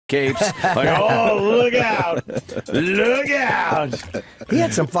capes. Like, oh, look out. Look out. He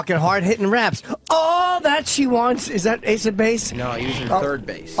had some fucking hard-hitting raps. All that she wants. Is that Ace of Base? No, he was in third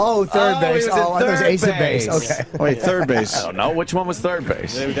base. Oh, third base. He was in I thought it was third Ace of Base. base. Okay. Wait, third base. I don't know. Which one was third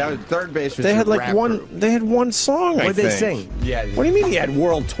base? That was third base. Was They the had like rap one. group. They had one song. What I did they think. sing? Yeah. What do you mean he had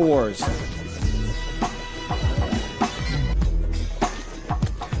world tours?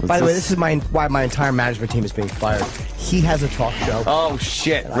 By the way, this is why my entire management team is being fired. He has a talk show. Oh,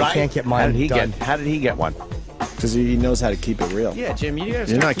 shit. I Right? can't get mine How did he done. How did he get one? Because he knows how to keep it real. Yeah, Jim, you guys.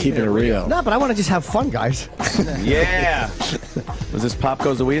 You're not keeping it real. No, but I want to just have fun, guys. Yeah. Was this Pop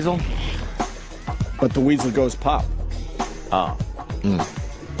Goes the Weasel? But the weasel goes pop. Oh.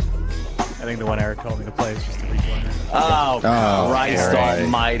 I think the one Eric told me to play is just the rejoiner. Oh, Christ right.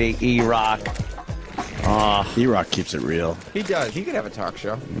 almighty, E-Rock. Oh, E-Rock keeps it real. He does. He could have a talk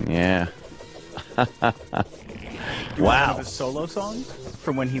show. yeah. One Wow. of his solo songs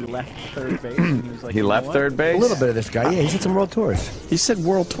from when he left third base. And he was like, He you know left what? third base? A little bit of this guy. Yeah, he's had some world tours. He said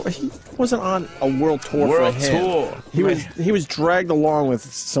world tour. He wasn't on a world tour World for him. tour. He was dragged along with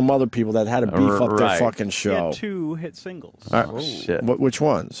some other people that had to beef up their Right. fucking He show. had 2 hit singles. Oh, shit. Which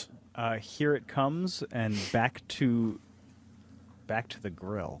ones? Here It Comes and Back to the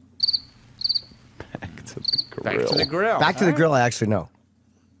Grill. Back to the grill. Back to the grill. Back to the grill, I actually know.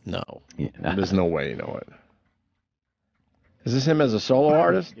 No. Yeah. There's no way you know it. Is this him as a solo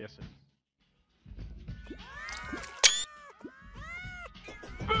artist? Yes, sir.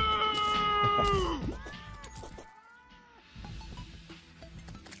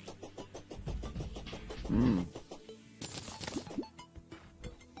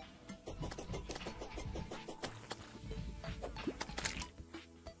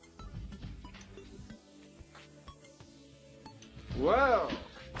 Whoa.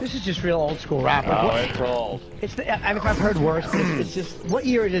 This is just real old school rap. Oh, it's old. It's I mean, I've heard worse. But it's just what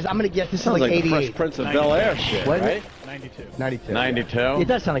year it is. I'm gonna guess this is Sounds like like the Fresh 88. Prince of Bel-Air shit, What is right? it? 92. 92. 92? It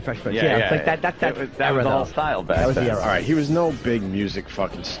does sound like Fresh Prince. Yeah, Yeah, yeah. it's like that That was the era, whole though. style back That was the then. era. All right, he was no big music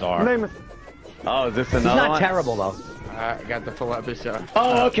fucking star. Oh, is this He's another not one? terrible though. I got the full episode.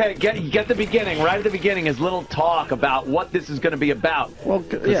 Oh, okay. Get the beginning. Right at the beginning, his little talk about what this is going to be about. Well,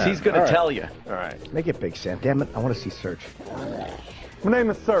 Because he's going to tell you. All right. Make it big, Sam. Damn it, I want to see Serch. My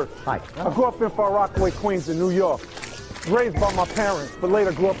name is Serch. Hi. I grew up in Far Rockaway, Queens in New York. Raised by my parents, but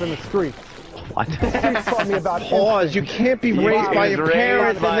later grew up in the streets. What? The streets taught me about Pause. You can't be raised by your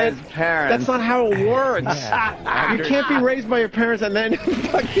parents and then. That's not how it works. You can't be raised by your parents and then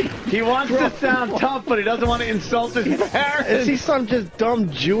fucking. He wants to sound tough, but he doesn't want to insult his parents. Is he some just dumb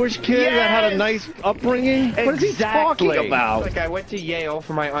Jewish kid that had a nice upbringing? What is he Exactly. talking about? Like I went to Yale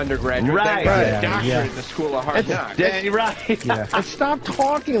for my undergraduate. Right. Then got Yeah, a doctorate yeah. at the School of Hard Knocks. Danny, right? And stop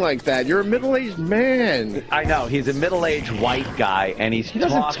talking like that. You're a middle-aged man. I know. He's a middle-aged white guy, and he's He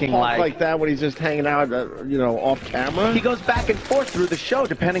doesn't talking talk like that when he's just hanging out, off camera. He goes back and forth through the show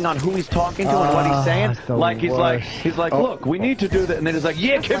depending on who he's talking to and what he's saying. that's the Like he's worst. like, look, we need to do that, and then he's like,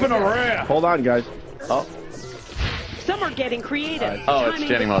 yeah, give it a rare. Hold on, guys. Oh, Some are getting creative. oh, it's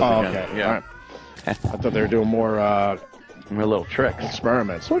Jenny Moss Oh, again. okay. Yeah, All right. I thought they were doing more a little tricks.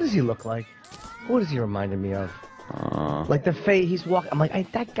 experiments. What does he look like? What does he remind me of? Like the face he's walking. I'm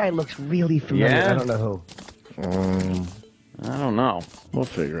like, that guy looks really familiar. Yeah? I don't know who. I don't know. We'll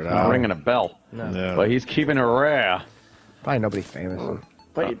figure it Not out. ringing a bell. No. But he's keeping it rare. Probably nobody famous.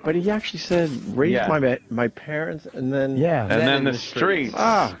 But he actually said raised Yeah. my parents and then Yeah. And then the streets.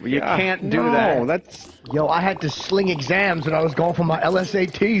 You yeah. can't do No, that. That's Yo, I had to sling exams when I was going for my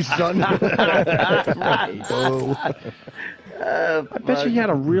LSATs, son. Oh. I bet you he had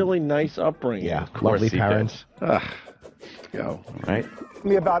a really nice upbringing. Yeah, course lovely he did. parents. Go. Right?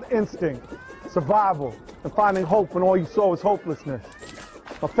 me about instinct, survival, and finding hope when all you saw was hopelessness.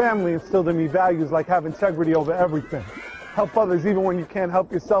 My family instilled in me values like have integrity over everything. Help others even when you can't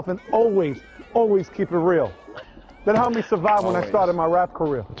help yourself, and always keep it real. That helped me survive when I started my rap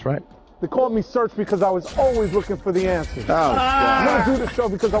career. That's right. They called me Serch because I was always looking for the answers. I'm gonna do this show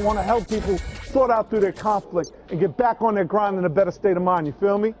because I want to help people sort out through their conflict and get back on their grind in a better state of mind. You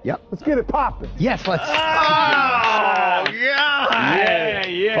feel me? Yep. Let's get it popping. Yes, let's. Oh, yeah,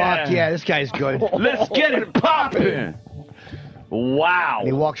 yeah. Fuck yeah, this guy's good. Let's get it popping. Wow.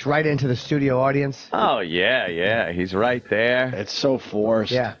 He walks right into the studio audience. Oh, yeah. He's right there. It's so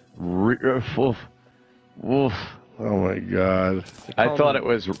forced. Yeah. Woof. Woof. Oh my God. I thought it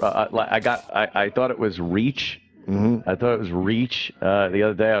was. I thought it was Reach. Mm-hmm. I thought it was Reach. The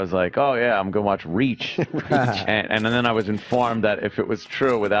other day, I was like, "Oh yeah, I'm gonna watch Reach," and then I was informed that if it was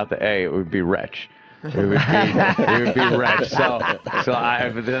true without the A, it would be Wretch. It would be Wretch. So I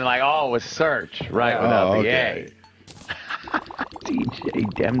was then like, "Oh, it was Serch, right, without the okay. A."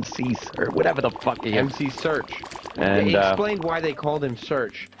 DJ MC Serch, whatever the fuck he is. MC Serch. And He explained why they called him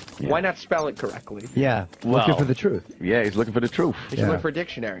Serch. Yeah. Why not spell it correctly? Yeah, Well, looking for the truth. Yeah, he's looking for the truth. He should look for a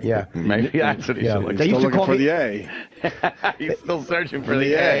dictionary. Yeah. Maybe that's what he should look They Still used to looking call for me. the A. He's still searching for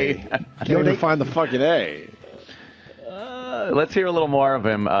the A. Can't even find the fucking A. Let's hear a little more of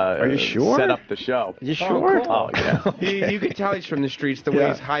him. Are you sure? Set up the show. You sure? Oh, yeah. You could tell he's from the streets the way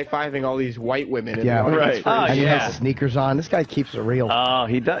he's high-fiving all these white women. In Yeah, the audience. Oh, And he yeah. has sneakers on. This guy keeps it real. Oh,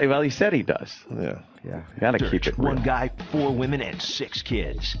 he does. Well, he said he does. Yeah. Yeah. Gotta keep it real. One guy, 4 women, and 6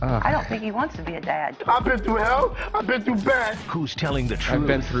 kids. I don't think he wants to be a dad. I've been through hell. I've been through bad. Who's telling the truth?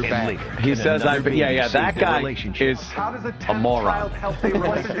 been through and bad. later, He can says, another baby yeah, save that their guy relationship? is How does a a 10th moron. child help their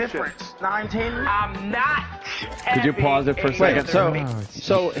relationship? 19? I'm not. Could you pause it for a second?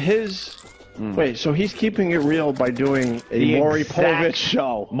 So his. Wait, so he's keeping it real by doing a The Maury exact Povich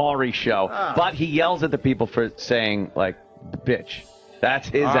show. Maury show. But he yells at the people for saying, like, bitch. That's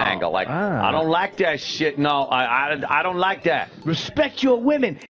his angle. Like, I don't like that shit. No, I don't like that. Respect your women.